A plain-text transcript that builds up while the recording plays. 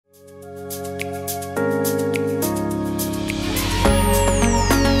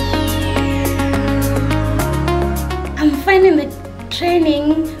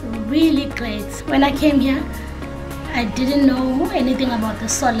I came here, I didn't know anything about the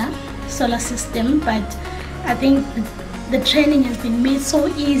solar system, but I think the training has been made so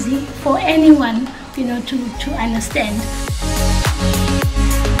easy for anyone, to understand.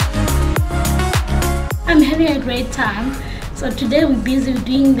 I'm having a great time. So today we're busy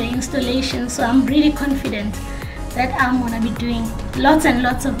doing the installation, so I'm really confident that I'm going to be doing lots and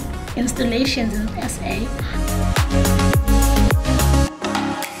lots of installations in SA.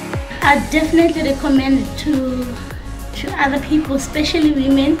 I definitely recommend it to other people, especially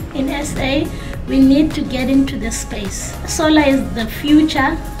women in SA. We need to get into this space. Solar is the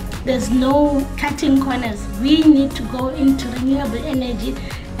future. There's no cutting corners. We need to go into renewable energy,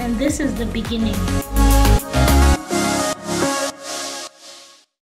 and this is the beginning.